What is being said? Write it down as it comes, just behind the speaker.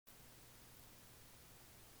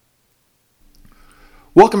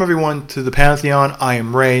Welcome everyone to the Pantheon. I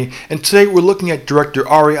am Ray, and today we're looking at director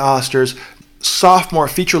Ari Aster's sophomore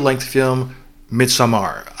feature-length film,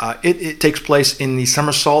 Midsommar. It takes place in the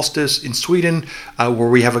summer solstice in Sweden, where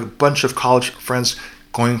we have a bunch of college friends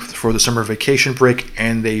going for the summer vacation break,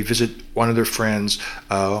 and they visit one of their friends'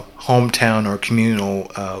 hometown or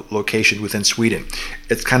communal location within Sweden.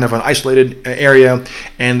 It's kind of an isolated area,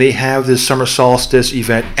 and they have this summer solstice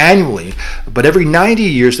event annually, but every 90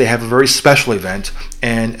 years they have a very special event,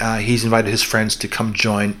 and he's invited his friends to come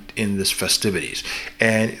join in this festivities.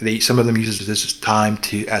 And some of them use this time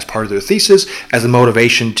to, as part of their thesis, as a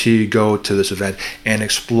motivation to go to this event and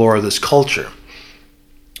explore this culture.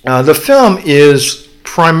 The film is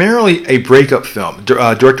primarily a breakup film.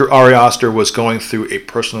 Director Ari Aster was going through a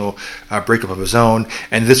personal breakup of his own,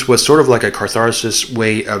 and this was sort of like a catharsis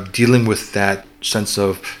way of dealing with that sense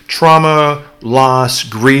of trauma, loss,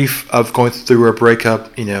 grief of going through a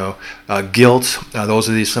breakup, guilt. Those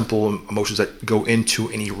are the simple emotions that go into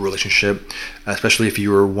any relationship, especially if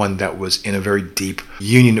you were one that was in a very deep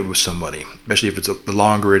union with somebody. Especially if the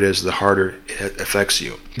longer it is, the harder it affects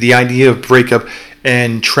you. The idea of breakup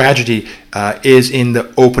and tragedy is in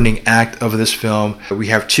the opening act of this film. We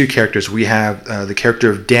have two characters. We have the character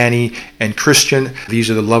of Danny and Christian. These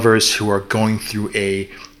are the lovers who are going through a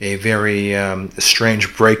very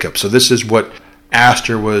strange breakup. So this is what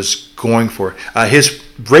Aster was going for. His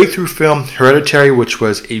breakthrough film, Hereditary, which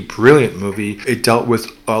was a brilliant movie, it dealt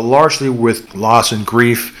with largely with loss and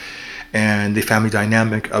grief and the family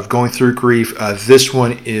dynamic of going through grief. This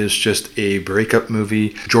one is just a breakup movie.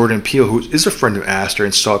 Jordan Peele, who is a friend of Aster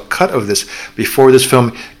and saw a cut of this before this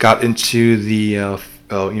film got into the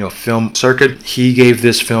film circuit, he gave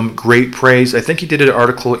this film great praise. I think he did an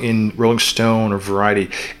article in Rolling Stone or Variety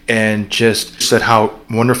and just said how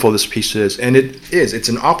wonderful this piece is. And it is. It's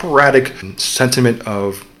an operatic sentiment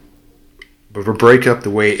of a breakup, the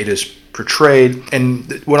way it is portrayed.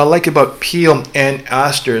 And what I like about Peele and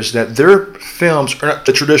Aster is that their films are not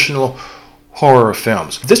the traditional horror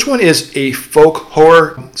films. This one is a folk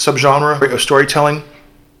horror subgenre of storytelling.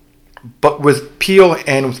 But with Peele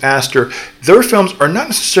and with Aster, their films are not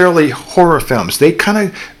necessarily horror films. They kind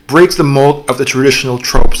of break the mold of the traditional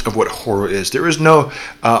tropes of what horror is. There is no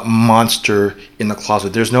monster in the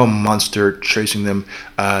closet. There's no monster chasing them.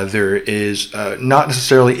 There is not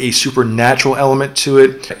necessarily a supernatural element to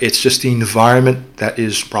it. It's just the environment that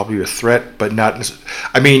is probably a threat, but not necessarily.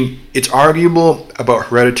 I mean, it's arguable about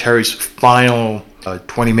Hereditary's final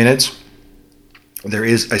 20 minutes. There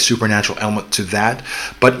is a supernatural element to that.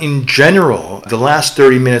 But in general, the last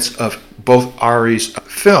 30 minutes of both Ari's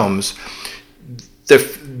films,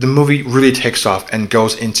 the movie really takes off and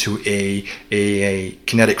goes into a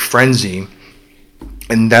kinetic frenzy.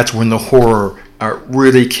 And that's when the horror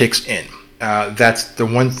really kicks in. That's the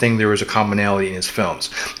one thing there is a commonality in his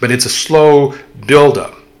films. But it's a slow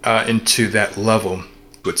build-up into that level.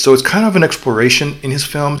 So it's kind of an exploration in his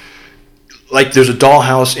films. Like there's a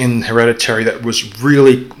dollhouse in Hereditary that was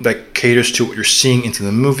really that caters to what you're seeing into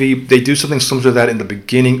the movie. They do something similar to that in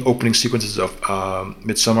the opening sequences of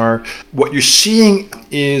Midsommar. What you're seeing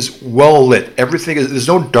is well lit. There's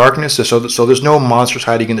no darkness, so there's no monsters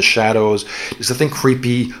hiding in the shadows. There's nothing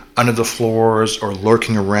creepy under the floors or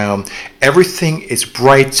lurking around. Everything is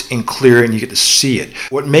bright and clear, and you get to see it.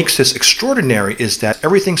 What makes this extraordinary is that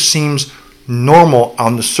everything seems normal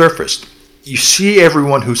on the surface. You see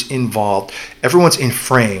everyone who's involved. Everyone's in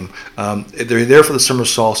frame. They're there for the summer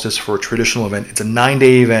solstice for a traditional event. It's a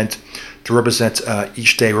 9-day event to represent,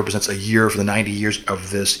 each day represents a year for the 90 years of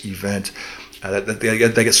this event. They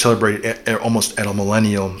get celebrated almost at a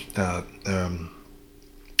millennial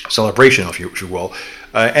celebration, if you will.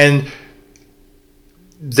 And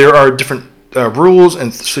there are different rules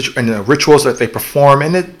and rituals that they perform,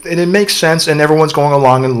 and it makes sense, and everyone's going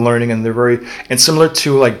along and learning, and they're similar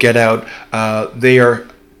to like Get Out, they are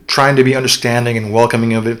trying to be understanding and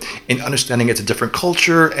welcoming of it, and understanding it's a different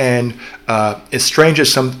culture, and as strange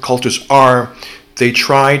as some cultures are, they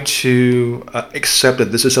try to accept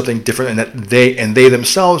that this is something different, and that they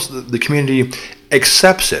themselves, the community,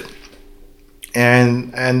 accepts it,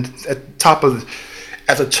 and at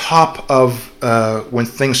the top of when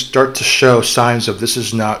things start to show signs of this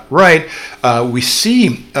is not right, we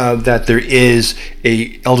see that there is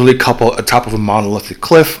a elderly couple atop of a monolithic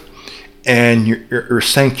cliff, and you're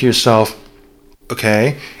saying to yourself,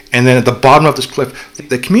 okay. And then at the bottom of this cliff,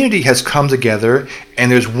 the community has come together,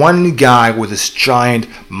 and there's one guy with this giant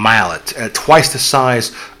mallet, twice the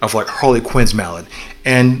size of like Harley Quinn's mallet.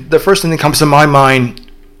 And the first thing that comes to my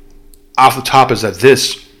mind off the top is that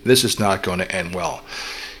this is not going to end well.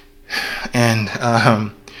 And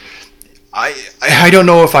I don't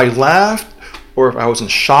know if I laughed or if I was in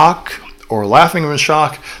shock or laughing or in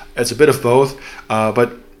shock. It's a bit of both,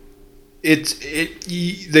 but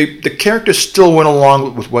the characters still went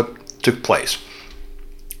along with what took place.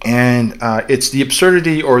 And it's the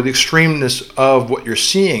absurdity or the extremeness of what you're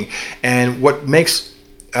seeing. And what makes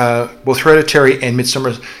both Hereditary and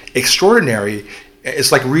Midsommar extraordinary,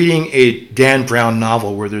 it's like reading a Dan Brown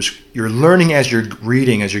novel where you're learning as you're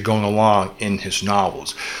reading, as you're going along in his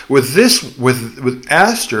novels. With this, with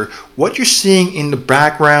Aster, what you're seeing in the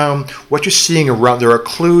background, what you're seeing around, there are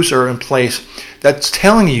clues that are in place that's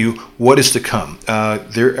telling you what is to come.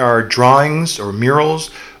 There are drawings or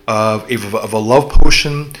murals of a love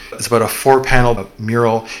potion. It's about a 4-panel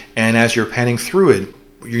mural, and as you're panning through it,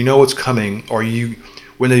 you know what's coming, or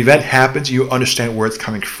when the event happens, you understand where it's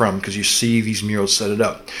coming from because you see these murals set it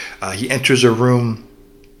up. He enters a room.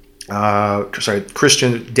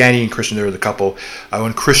 Christian, Danny and Christian, they're the couple.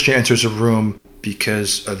 When Christian enters a room,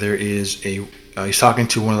 because there is he's talking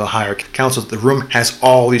to one of the higher councils. The room has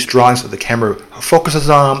all these drawings that the camera focuses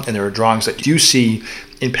on, and there are drawings that you see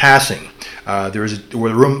in passing. There's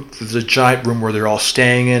a giant room where they're all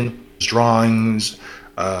staying in. Drawings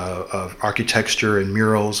of architecture and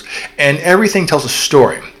murals, and everything tells a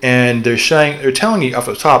story. And they're telling you off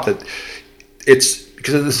the top that it's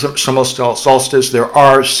because of the summer solstice. There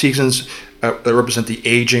are seasons that represent the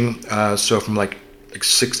aging. So from like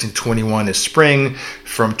 16 to 21 is spring,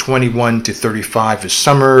 from 21 to 35 is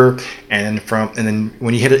summer, and then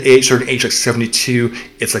when you hit a certain age like 72,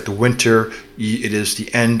 it's like the winter. It is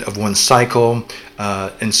the end of one cycle,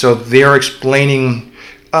 and so they are explaining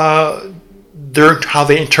how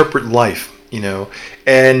they interpret life,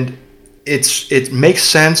 and it makes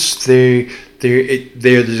sense.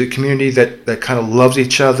 There's a community that kind of loves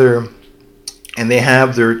each other, and they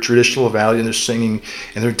have their traditional values, and they're singing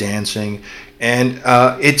and they're dancing. And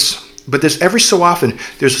but there's every so often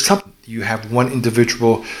there's something. You have one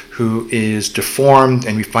individual who is deformed,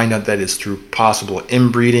 and we find out that it's through possible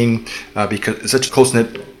inbreeding because it's such a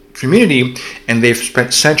close-knit community, and they've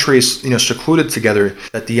spent centuries, secluded together.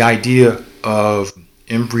 That the idea of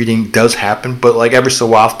inbreeding does happen, but like every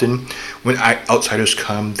so often, when outsiders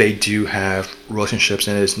come, they do have relationships,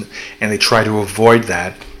 and they try to avoid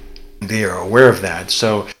that. They are aware of that,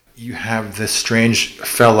 so. You have this strange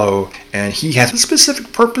fellow, and he has a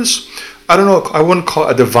specific purpose. I don't know, I wouldn't call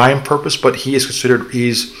it a divine purpose, but he's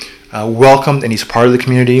welcomed, and he's part of the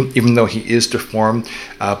community, even though he is deformed.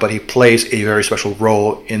 But he plays a very special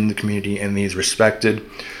role in the community, and he's respected.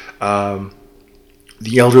 The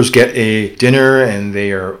elders get a dinner, and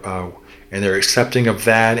they're accepting of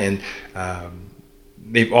that, and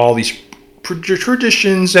they've all these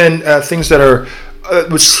traditions and things that are.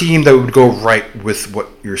 Would seem that would go right with what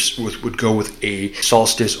would go with a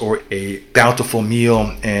solstice or a bountiful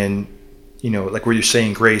meal, and like where you're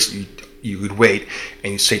saying grace, you would wait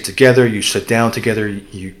and you say together, you sit down together,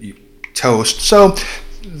 you toast. So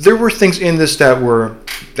there were things in this that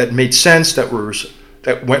made sense, that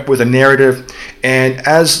went with a narrative, and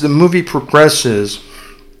as the movie progresses,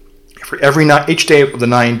 for each day of the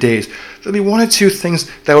 9 days, there'll be one or two things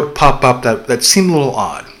that would pop up that seem a little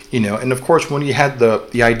odd. And of course, when you had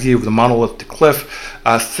the idea of the monolithic cliff,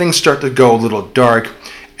 things start to go a little dark,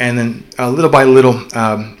 and then little by little,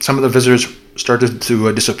 some of the visitors started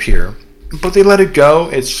to disappear. But they let it go.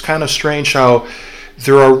 It's kind of strange how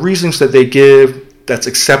there are reasons that they give that's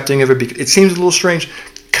accepting of it. Because it seems a little strange,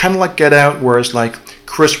 kind of like Get Out, whereas like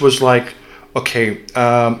Chris was like, okay,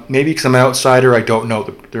 maybe because I'm an outsider, I don't know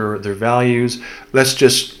their values. Let's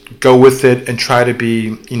just go with it and try to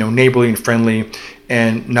be neighborly and friendly,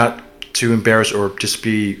 and not to embarrass or just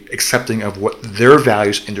be accepting of what their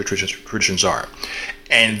values and their traditions are.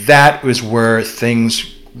 And that is where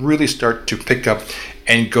things really start to pick up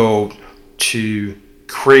and go to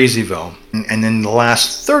Crazyville. And then the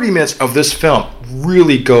last 30 minutes of this film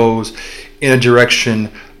really goes in a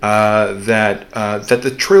direction that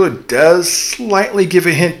the trailer does slightly give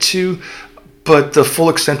a hint to, but the full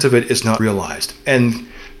extent of it is not realized. And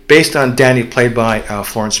based on Danny, played by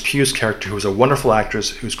Florence Pugh's character, who is a wonderful actress,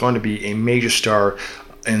 who's going to be a major star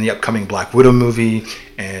in the upcoming Black Widow movie,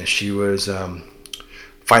 and she was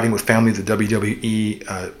Fighting with Family, the WWE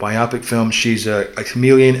biopic film. She's a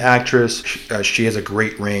chameleon actress. She has a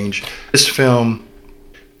great range. This film,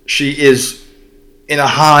 she is in a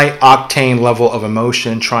high octane level of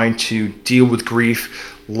emotion, trying to deal with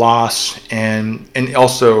grief, loss, and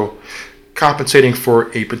also compensating for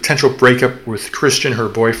a potential breakup with Christian, her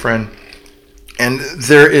boyfriend. And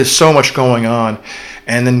there is so much going on.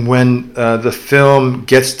 And then when the film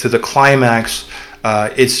gets to the climax,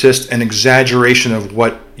 it's just an exaggeration of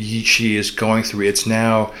what she is going through. It's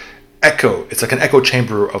now echo. It's like an echo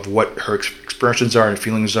chamber of what her expressions are and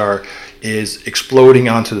feelings are, is exploding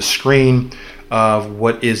onto the screen of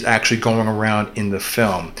what is actually going around in the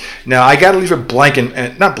film. Now, I got to leave it blank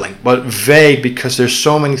and not blank, but vague, because there's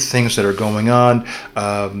so many things that are going on.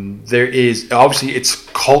 There is obviously, it's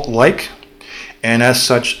cult-like, and as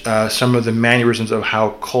such, some of the mannerisms of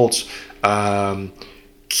how cults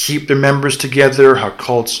keep their members together, how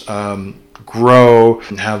cults grow,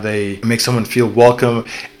 and how they make someone feel welcome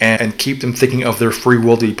and keep them thinking of their free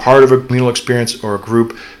will to be part of a communal experience or a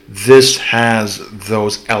group. This has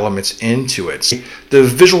those elements into it. The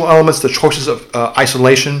visual elements, the choices of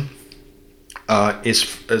isolation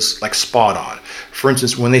is like spot on. For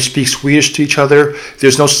instance, when they speak Swedish to each other,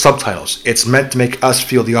 there's no subtitles. It's meant to make us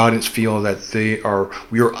feel, the audience feel, that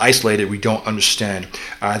we are isolated, we don't understand.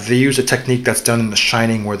 They use a technique that's done in The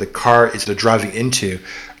Shining, where the car is they're driving into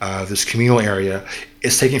this communal area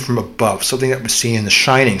is taken from above, something that was seen in The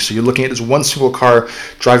Shining. So you're looking at this one single car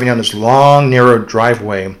driving down this long, narrow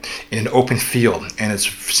driveway in an open field, and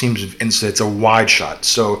it's a wide shot.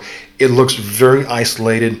 So it looks very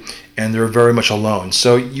isolated, and they're very much alone.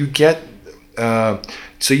 So you get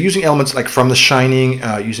using elements like from The Shining,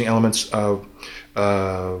 using elements of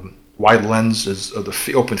wide lenses of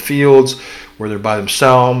the open fields where they're by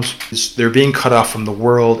themselves. They're being cut off from the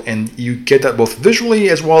world, and you get that both visually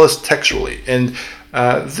as well as textually. And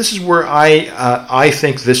this is where I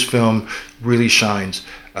think this film really shines.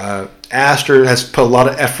 Aster has put a lot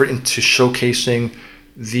of effort into showcasing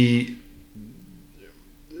the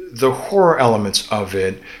horror elements of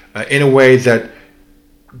it in a way that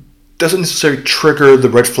doesn't necessarily trigger the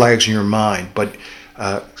red flags in your mind, but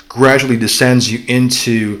gradually descends you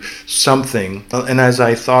into something. And as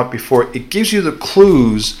I thought before, it gives you the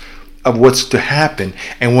clues of what's to happen.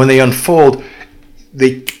 And when they unfold,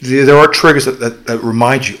 there are triggers that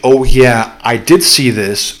remind you, oh yeah, I did see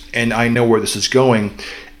this, and I know where this is going,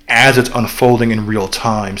 as it's unfolding in real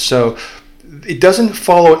time. So it doesn't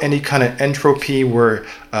follow any kind of entropy where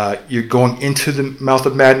you're going into the mouth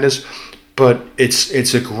of madness, but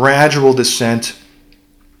it's a gradual descent.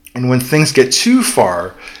 And when things get too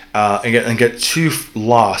far and get too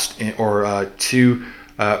lost, or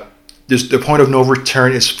the point of no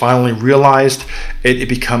return is finally realized, it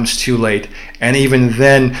becomes too late. And even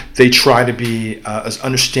then, they try to be as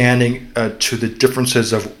understanding to the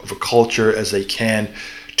differences of a culture as they can,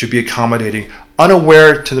 to be accommodating,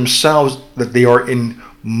 unaware to themselves that they are in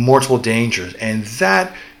mortal danger. And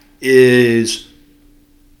that is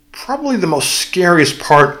probably the most scariest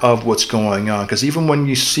part of what's going on, because even when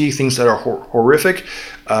you see things that are horrific,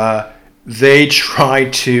 they try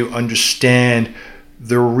to understand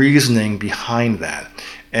the reasoning behind that,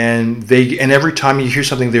 and every time you hear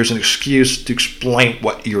something, there's an excuse to explain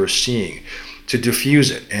what you're seeing, to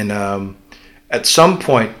diffuse it. And at some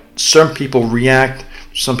point, some people react,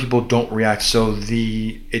 some people don't react. So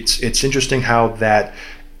it's interesting how that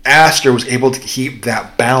Aster was able to keep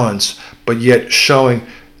that balance, but yet showing,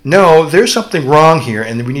 no, there's something wrong here,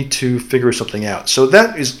 and we need to figure something out. So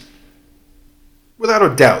that is, without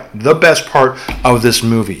a doubt, the best part of this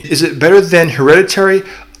movie. Is it better than Hereditary?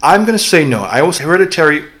 I'm going to say no.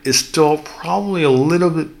 Hereditary is still probably a little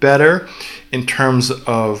bit better in terms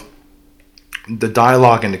of the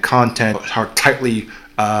dialogue and the content, how tightly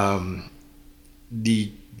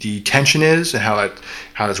the tension is, and how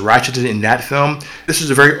it's ratcheted in that film. This is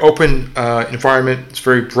a very open environment. It's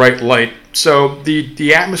very bright light. So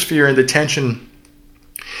the atmosphere and the tension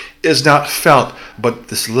is not felt. But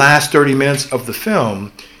this last 30 minutes of the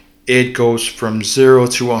film, it goes from 0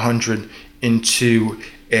 to 100 into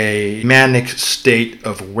a manic state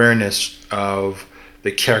of awareness of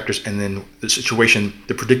the characters, and then the situation,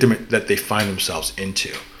 the predicament that they find themselves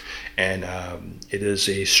into. And it is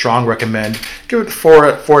a strong recommend. Give it 4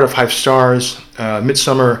 out of 5 stars.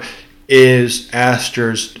 Midsommar is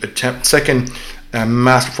Aster's second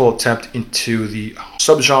masterful attempt into the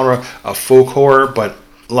subgenre of folk horror, but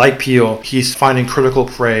like Peele, he's finding critical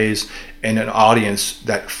praise and an audience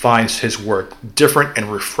that finds his work different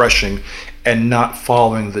and refreshing, and not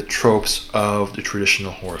following the tropes of the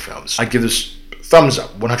traditional horror films. I give this thumbs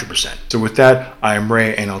up, 100%. So with that, I am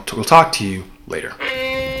Ray, and we'll talk to you later.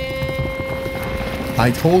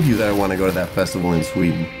 I told you that I want to go to that festival in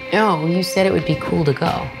Sweden. No, you said it would be cool to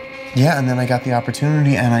go. Yeah, and then I got the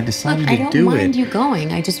opportunity, and I decided to do it. I don't mind you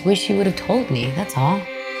going. I just wish you would have told me, that's all.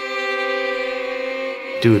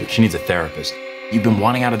 Dude, she needs a therapist. You've been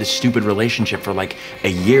wanting out of this stupid relationship for like a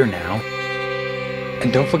year now.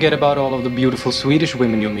 And don't forget about all of the beautiful Swedish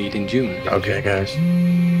women you'll meet in June. Okay, guys.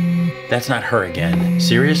 That's not her again.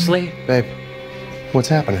 Seriously? Babe, what's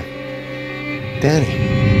happening?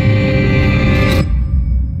 Danny.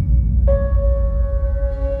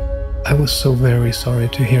 was so very sorry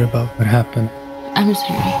to hear about what happened. I'm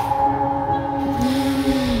sorry.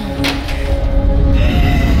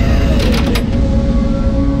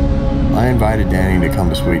 I invited Danny to come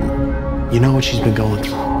to Sweden. You know what she's been going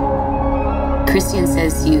through. Christian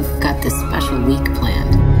says you've got this special week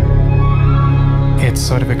planned. It's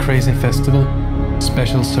sort of a crazy festival.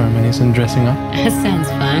 Special ceremonies and dressing up. That sounds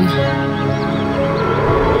fun.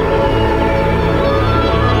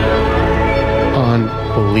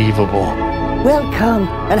 Unbelievable. Welcome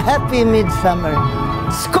and happy midsummer.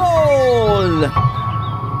 Skål!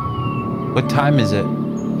 What time is it?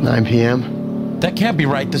 9 p.m. That can't be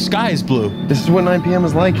right. The sky is blue. This is what 9 p.m.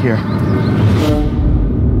 is like here.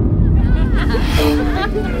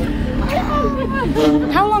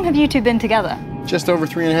 How long have you two been together? Just over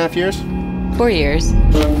 3.5 years. 4 years.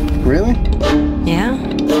 Really? Yeah?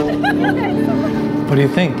 What do you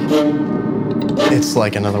think? It's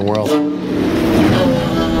like another world.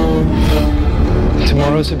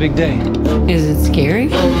 Tomorrow's a big day. Is it scary?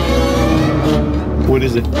 What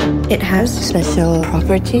is it? It has special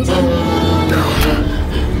properties.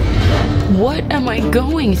 What am I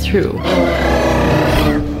going through?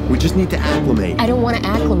 We just need to acclimate. I don't want to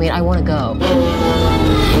acclimate. I want to go.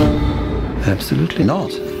 Absolutely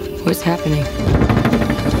not. What's happening?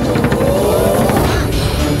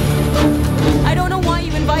 I don't know why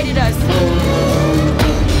you invited us.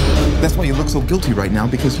 That's why you look so guilty right now,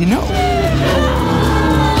 because you know.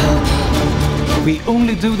 We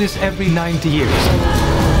only do this every 90 years.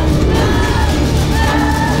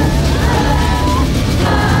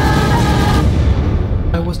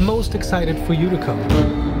 I was most excited for you to come.